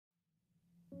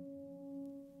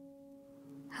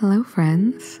Hello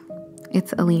friends,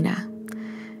 it's Alina,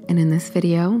 and in this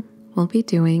video we'll be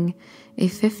doing a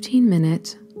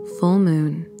 15-minute full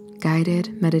moon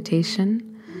guided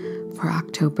meditation for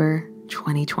October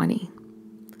 2020.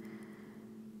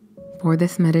 For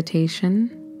this meditation,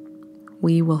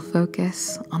 we will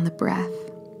focus on the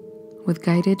breath with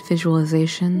guided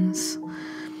visualizations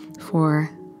for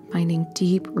finding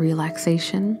deep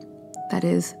relaxation that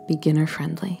is beginner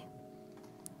friendly.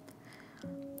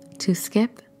 To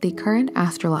skip the current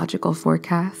astrological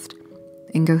forecast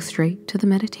and go straight to the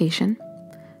meditation,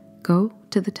 go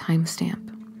to the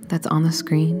timestamp that's on the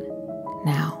screen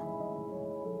now.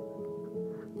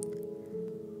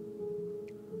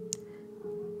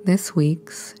 This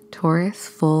week's Taurus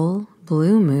full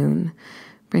blue moon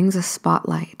brings a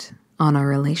spotlight on our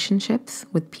relationships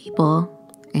with people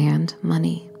and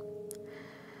money.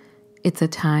 It's a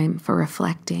time for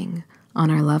reflecting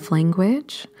on our love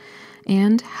language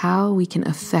and how we can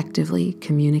effectively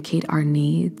communicate our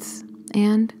needs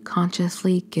and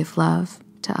consciously give love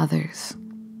to others.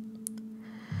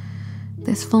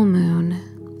 This full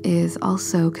moon is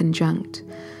also conjunct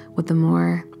with the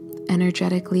more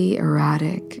energetically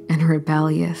erratic and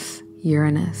rebellious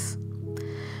Uranus,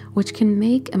 which can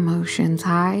make emotions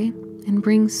high and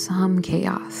bring some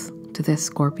chaos to this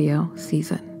Scorpio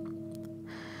season.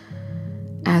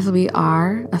 As we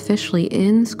are officially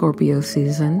in Scorpio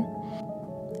season,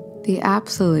 the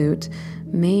absolute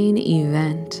main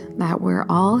event that we're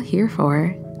all here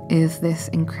for is this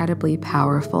incredibly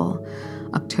powerful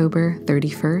October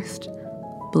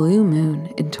 31st blue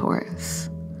moon in Taurus.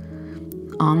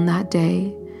 On that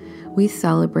day, we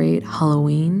celebrate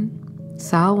Halloween,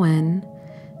 Samhain,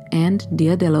 and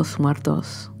Dia de los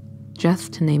Muertos,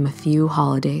 just to name a few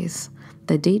holidays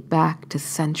that date back to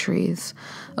centuries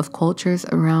of cultures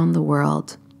around the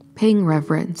world paying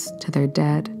reverence to their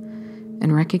dead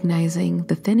and recognizing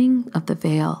the thinning of the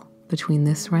veil between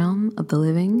this realm of the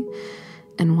living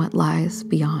and what lies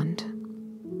beyond.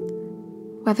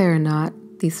 Whether or not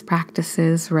these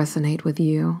practices resonate with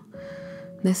you,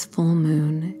 this full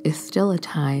moon is still a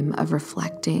time of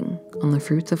reflecting on the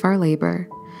fruits of our labor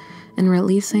and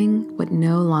releasing what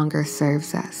no longer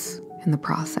serves us in the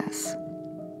process.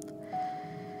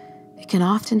 It can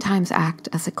oftentimes act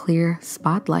as a clear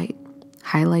spotlight,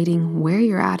 highlighting where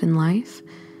you're at in life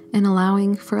and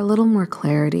allowing for a little more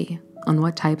clarity on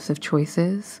what types of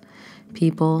choices,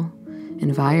 people,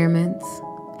 environments,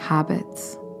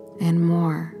 habits, and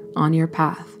more on your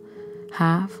path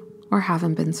have or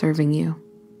haven't been serving you.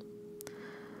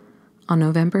 On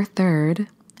November 3rd,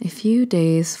 a few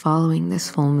days following this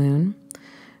full moon,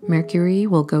 Mercury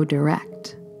will go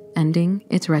direct, ending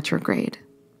its retrograde.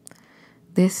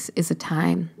 This is a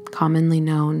time commonly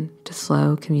known to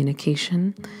slow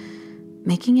communication,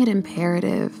 making it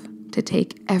imperative to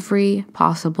take every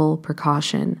possible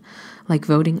precaution, like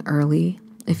voting early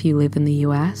if you live in the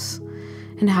US,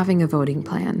 and having a voting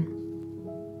plan.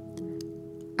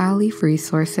 I'll leave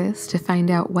resources to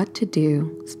find out what to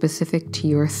do specific to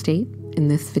your state in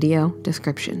this video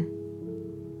description.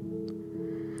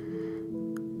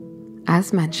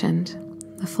 As mentioned,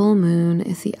 the full moon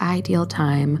is the ideal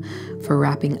time for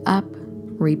wrapping up,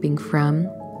 reaping from,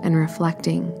 and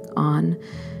reflecting on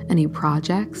any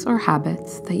projects or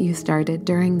habits that you started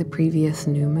during the previous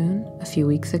new moon a few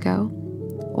weeks ago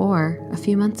or a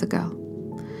few months ago.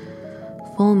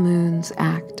 Full moons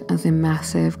act as a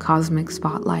massive cosmic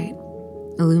spotlight,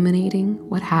 illuminating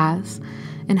what has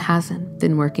and hasn't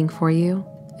been working for you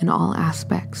in all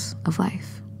aspects of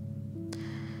life.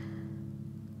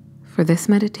 For this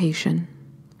meditation,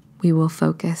 we will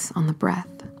focus on the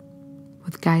breath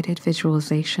with guided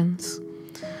visualizations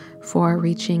for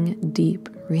reaching deep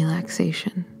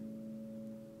relaxation.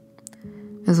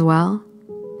 As well,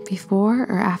 before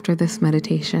or after this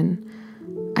meditation,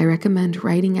 I recommend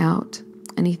writing out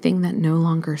anything that no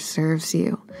longer serves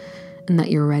you and that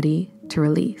you're ready to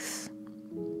release.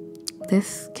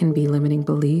 This can be limiting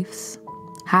beliefs,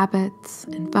 habits,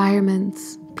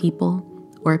 environments, people,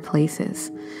 or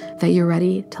places that you're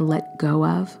ready to let go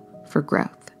of for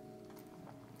growth.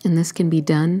 And this can be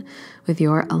done with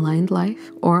your Aligned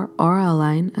Life or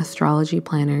Auralign Astrology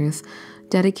Planner's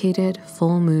dedicated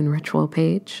full moon ritual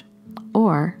page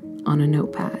or on a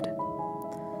notepad.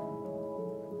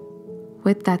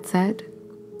 With that said,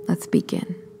 let's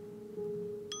begin.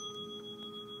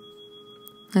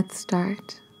 Let's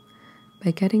start by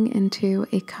getting into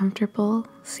a comfortable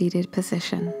seated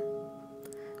position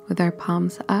with our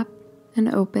palms up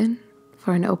and open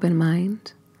for an open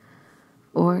mind,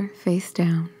 or face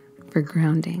down for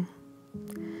grounding.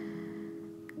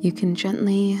 You can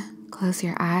gently close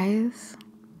your eyes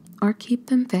or keep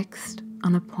them fixed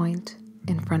on a point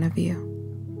in front of you.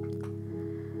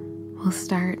 We'll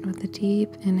start with a deep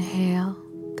inhale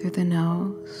through the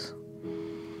nose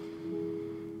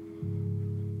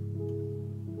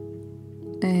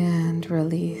and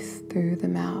release through the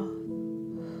mouth.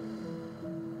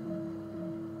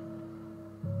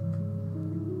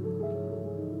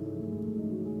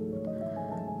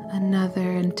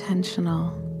 Another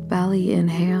intentional belly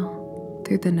inhale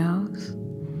through the nose.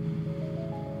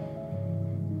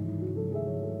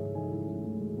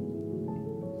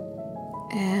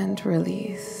 And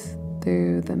release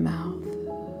through the mouth.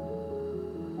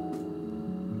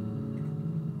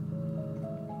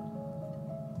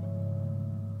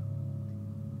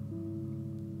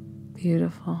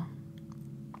 Beautiful.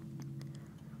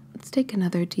 Let's take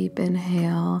another deep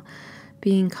inhale,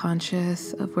 being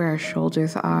conscious of where our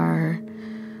shoulders are.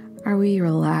 Are we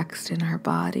relaxed in our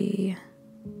body?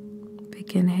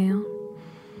 Big inhale.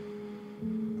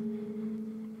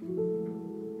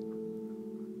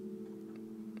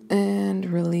 And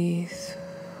release,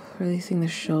 releasing the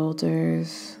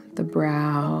shoulders, the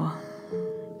brow,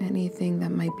 anything that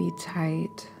might be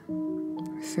tight,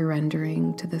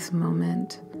 surrendering to this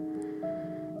moment,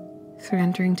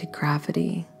 surrendering to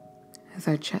gravity as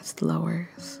our chest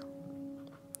lowers.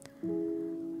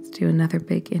 Let's do another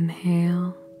big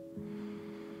inhale.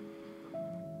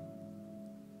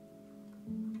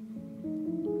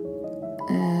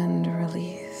 And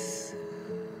release.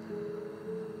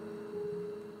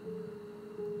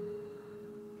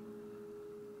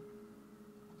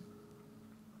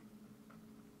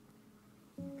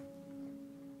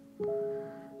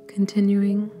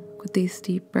 Continuing with these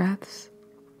deep breaths.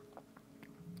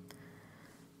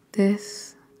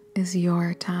 This is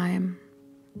your time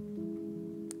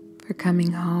for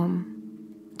coming home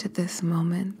to this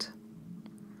moment.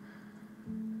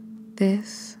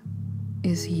 This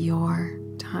is your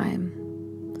time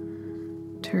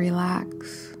to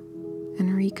relax and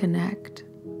reconnect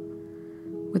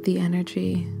with the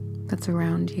energy that's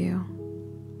around you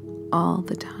all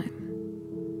the time.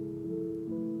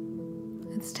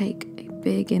 Let's take a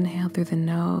big inhale through the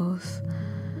nose,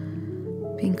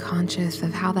 being conscious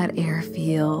of how that air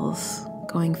feels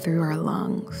going through our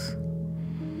lungs.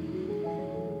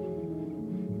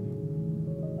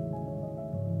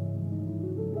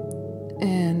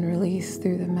 And release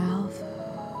through the mouth.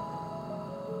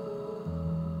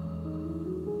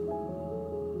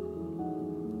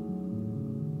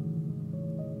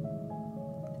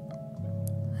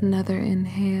 Another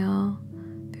inhale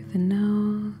through the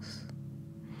nose.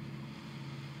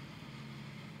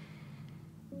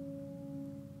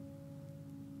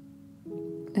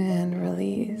 And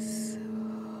release.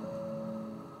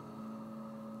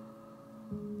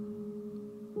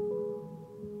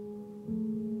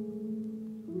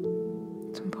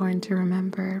 It's important to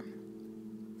remember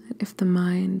that if the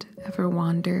mind ever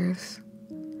wanders,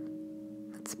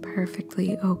 that's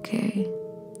perfectly okay.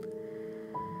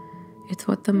 It's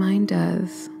what the mind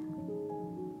does.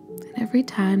 And every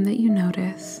time that you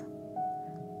notice,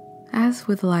 as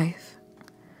with life,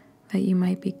 that you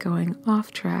might be going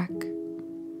off track,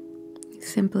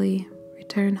 simply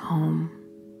return home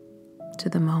to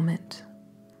the moment.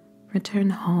 Return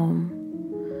home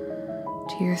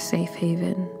to your safe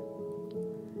haven.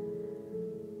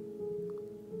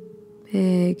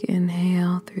 Big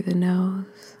inhale through the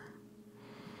nose.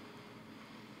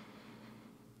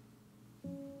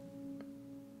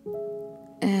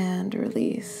 And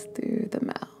release through the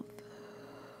mouth.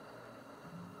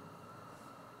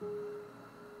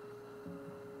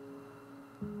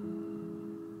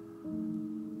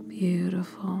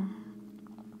 Beautiful.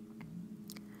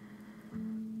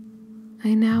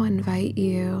 I now invite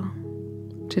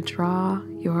you to draw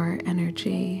your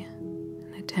energy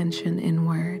and attention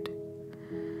inward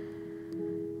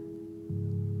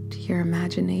to your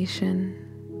imagination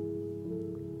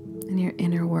and your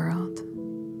inner world.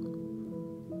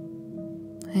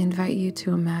 I invite you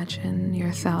to imagine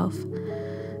yourself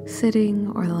sitting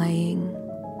or laying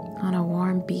on a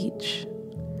warm beach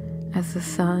as the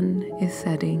sun is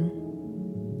setting.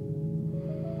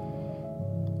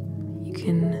 You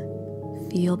can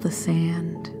feel the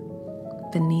sand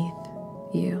beneath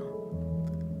you.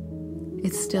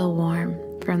 It's still warm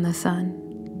from the sun.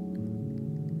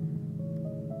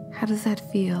 How does that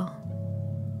feel?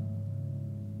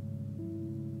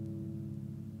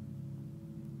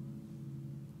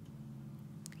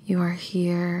 You are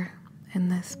here in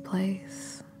this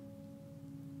place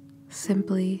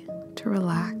simply to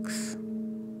relax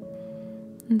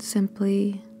and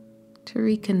simply to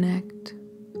reconnect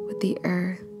with the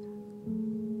earth.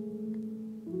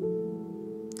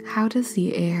 How does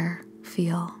the air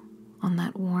feel on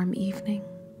that warm evening?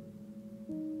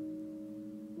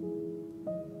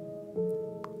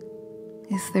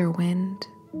 Is there wind?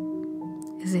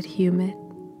 Is it humid?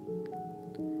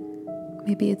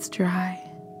 Maybe it's dry.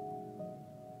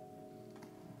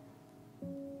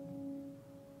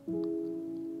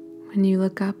 When you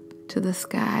look up to the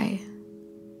sky,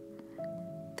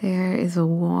 there is a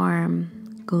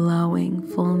warm, glowing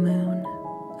full moon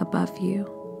above you.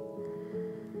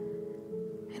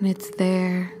 And it's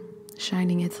there,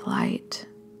 shining its light,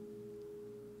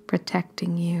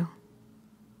 protecting you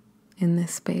in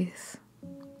this space.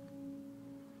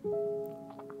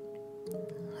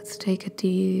 Let's take a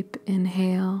deep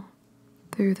inhale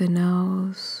through the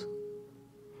nose.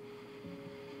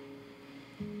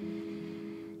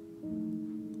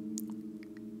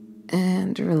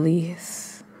 And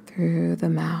release through the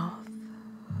mouth.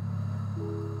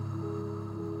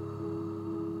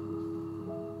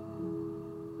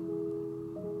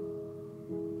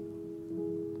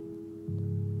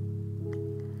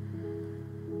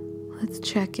 Let's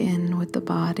check in with the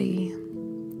body.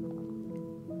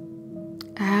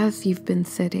 As you've been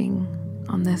sitting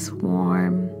on this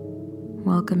warm,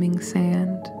 welcoming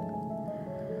sand,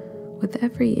 with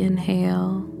every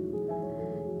inhale,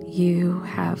 you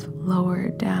have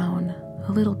lowered down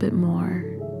a little bit more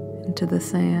into the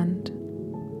sand.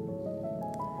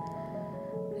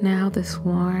 Now this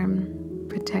warm,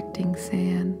 protecting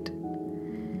sand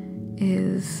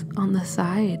is on the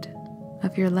side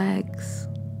of your legs.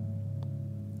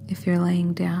 If you're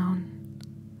laying down,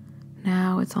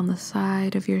 now it's on the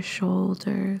side of your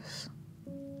shoulders,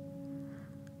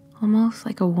 almost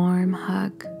like a warm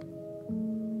hug.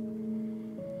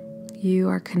 You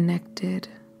are connected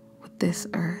with this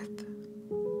earth.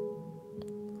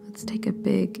 Let's take a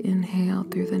big inhale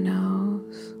through the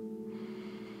nose.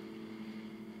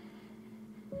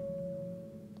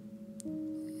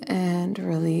 And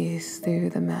release through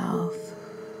the mouth.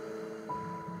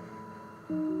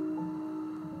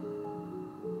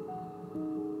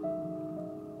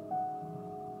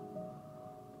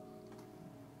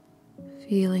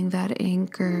 Feeling that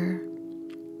anchor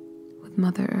with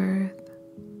Mother Earth.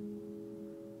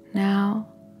 Now,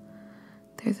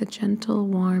 there's a gentle,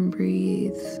 warm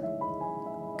breeze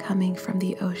coming from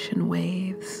the ocean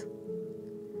waves.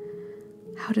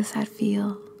 How does that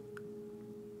feel?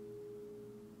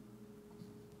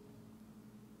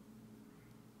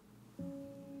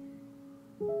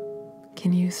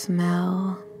 Can you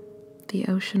smell the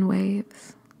ocean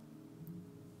waves?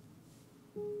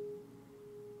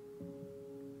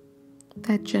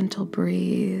 That gentle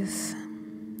breeze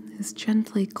is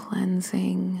gently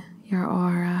cleansing your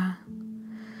aura,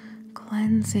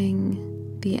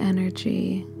 cleansing the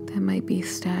energy that might be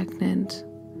stagnant.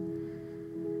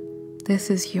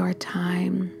 This is your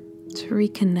time to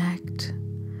reconnect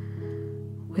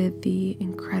with the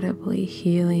incredibly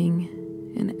healing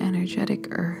and energetic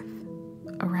earth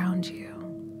around you.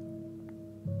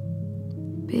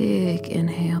 Big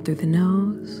inhale through the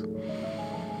nose.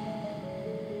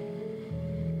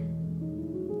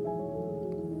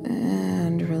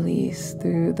 And release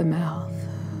through the mouth.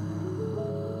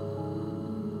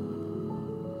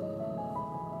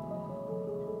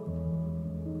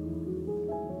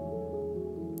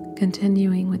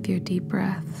 Continuing with your deep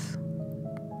breaths,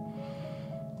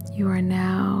 you are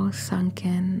now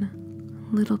sunken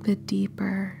a little bit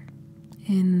deeper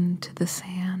into the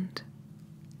sand.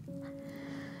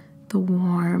 The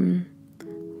warm,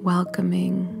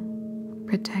 welcoming,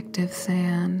 protective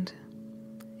sand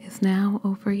is now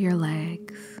over your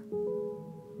legs,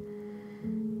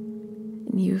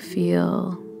 and you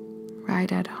feel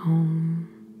right at home,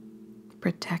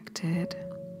 protected.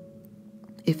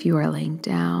 If you are laying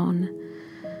down,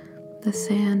 the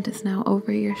sand is now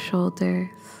over your shoulders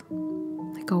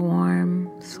like a warm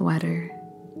sweater.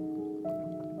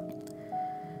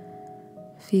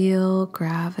 Feel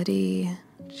gravity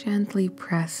gently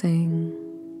pressing,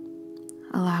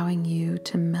 allowing you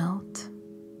to melt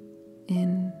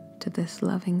into this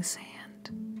loving sand.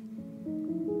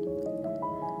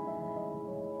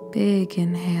 Big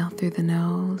inhale through the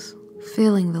nose,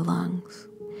 filling the lungs.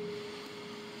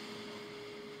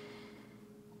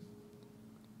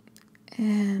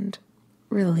 And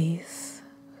release.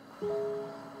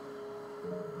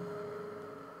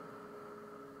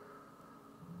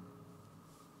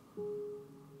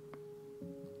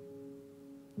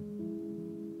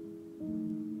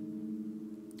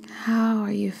 How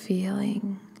are you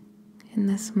feeling in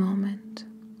this moment?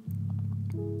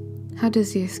 How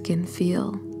does your skin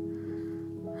feel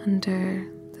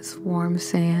under this warm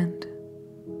sand?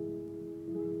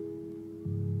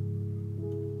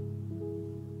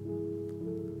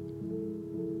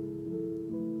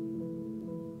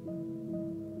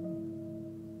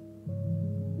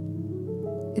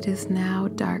 it is now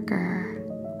darker,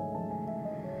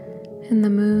 and the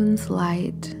moon's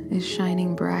light is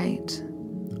shining bright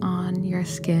on your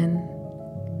skin,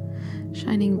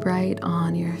 shining bright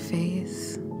on your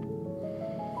face,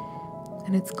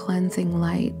 and its cleansing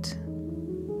light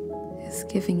is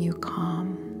giving you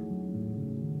calm.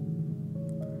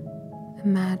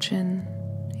 Imagine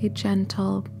a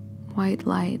gentle white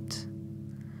light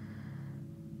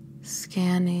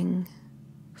scanning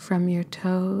from your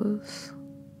toes.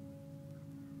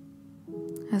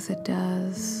 As it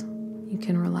does, you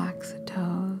can relax the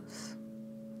toes.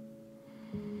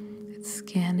 It's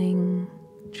scanning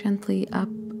gently up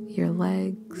your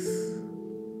legs,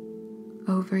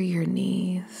 over your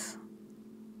knees,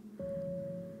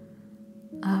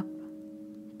 up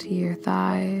to your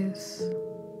thighs,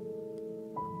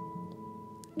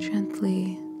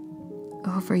 gently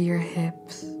over your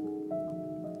hips.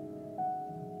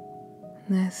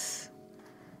 This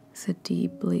is a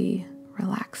deeply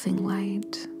relaxing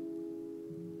light.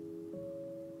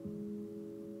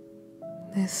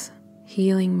 This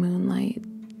healing moonlight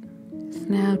is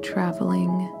now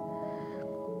traveling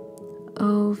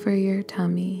over your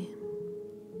tummy.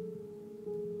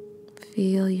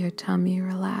 Feel your tummy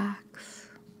relax.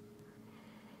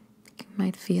 You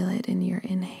might feel it in your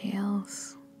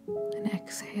inhales and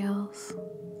exhales.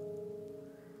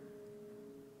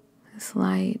 This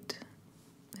light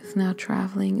is now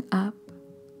traveling up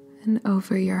and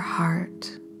over your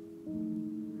heart,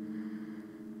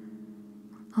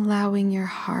 allowing your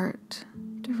heart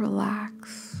to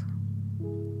relax,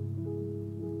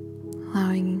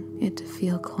 allowing it to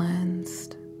feel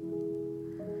cleansed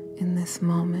in this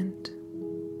moment.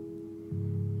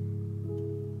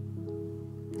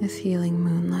 This healing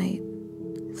moonlight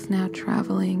is now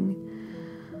traveling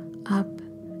up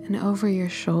and over your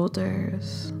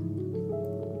shoulders,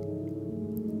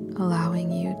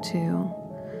 allowing you to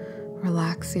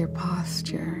relax your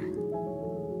posture,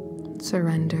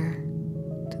 surrender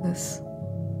to this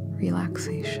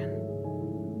relaxation.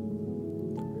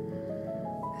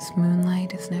 This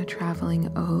moonlight is now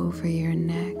traveling over your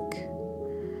neck,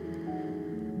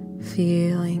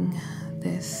 feeling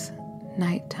this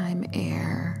nighttime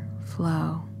air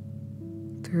flow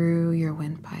through your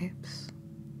windpipes.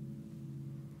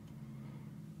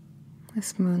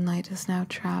 This moonlight is now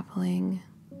traveling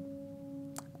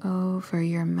over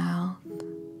your mouth,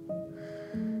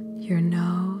 your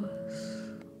nose,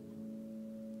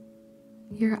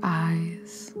 your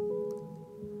eyes,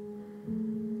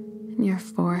 and your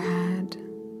forehead.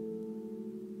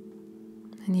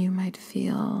 And you might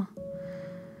feel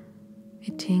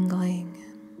a tingling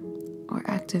or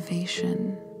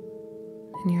activation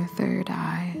in your third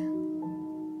eye.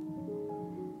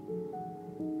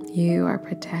 You are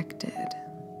protected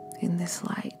in this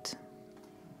light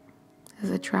as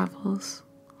it travels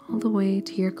all the way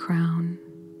to your crown.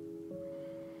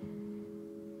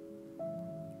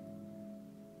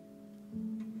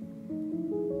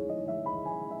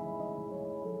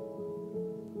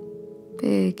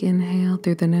 Big inhale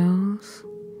through the nose.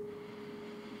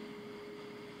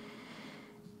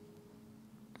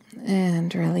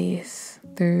 And release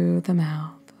through the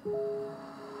mouth.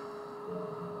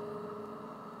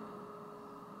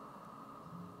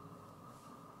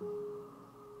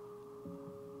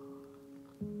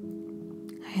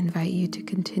 I invite you to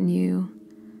continue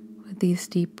with these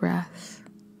deep breaths.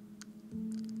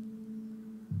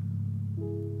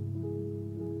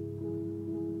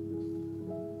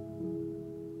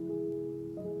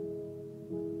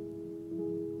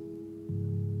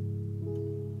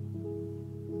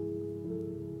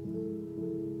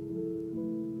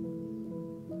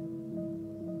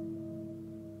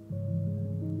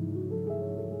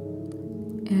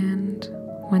 And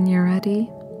when you're ready,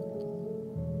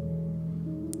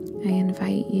 I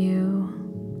invite you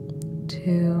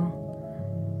to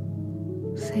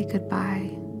say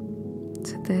goodbye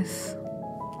to this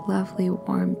lovely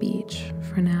warm beach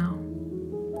for now,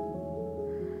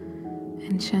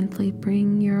 and gently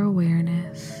bring your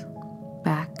awareness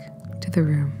back to the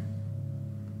room.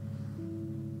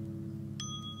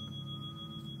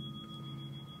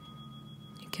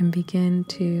 You can begin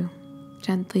to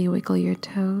gently wiggle your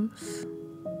toes,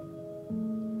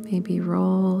 maybe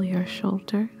roll your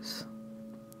shoulders,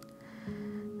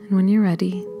 and when you're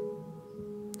ready,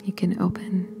 you can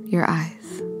open your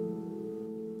eyes.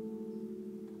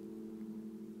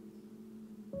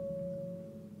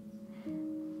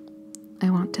 I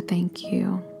want to thank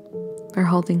you for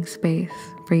holding space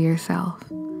for yourself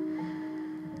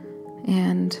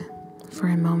and for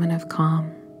a moment of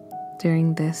calm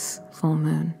during this full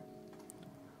moon.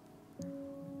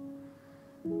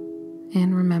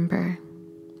 And remember,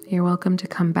 you're welcome to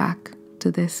come back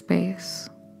to this space,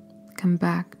 come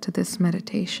back to this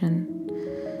meditation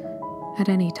at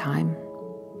any time.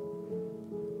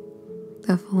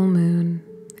 The full moon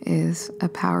is a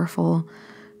powerful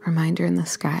reminder in the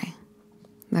sky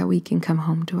that we can come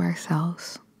home to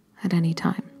ourselves at any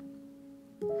time.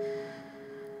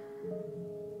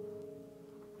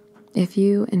 If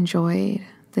you enjoyed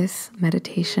this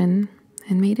meditation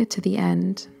and made it to the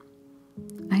end,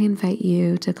 I invite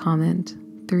you to comment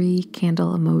 3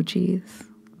 candle emojis,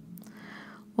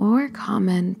 or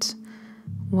comment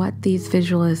what these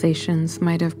visualizations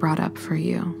might have brought up for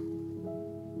you.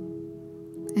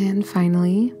 And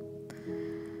finally,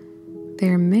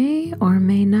 there may or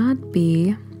may not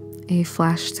be a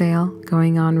flash sale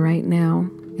going on right now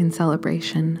in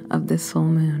celebration of this full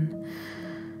moon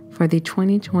for the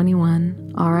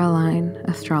 2021 Auralign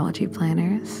Astrology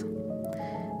Planners.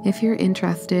 If you're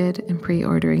interested in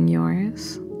pre-ordering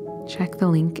yours, check the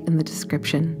link in the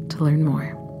description to learn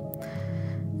more.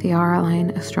 The Auralign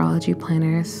Astrology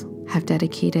Planners have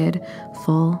dedicated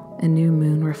full and new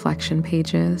moon reflection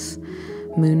pages,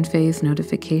 moon phase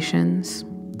notifications,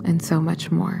 and so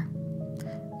much more.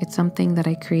 It's something that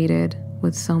I created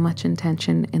with so much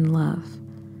intention and love.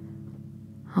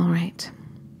 All right,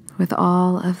 with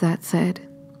all of that said,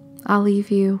 I'll leave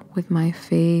you with my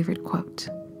favorite quote,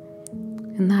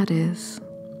 and that is,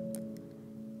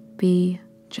 be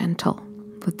gentle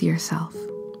with yourself,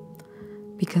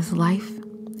 because life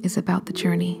is about the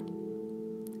journey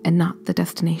and not the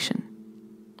destination.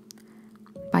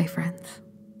 Bye, friends.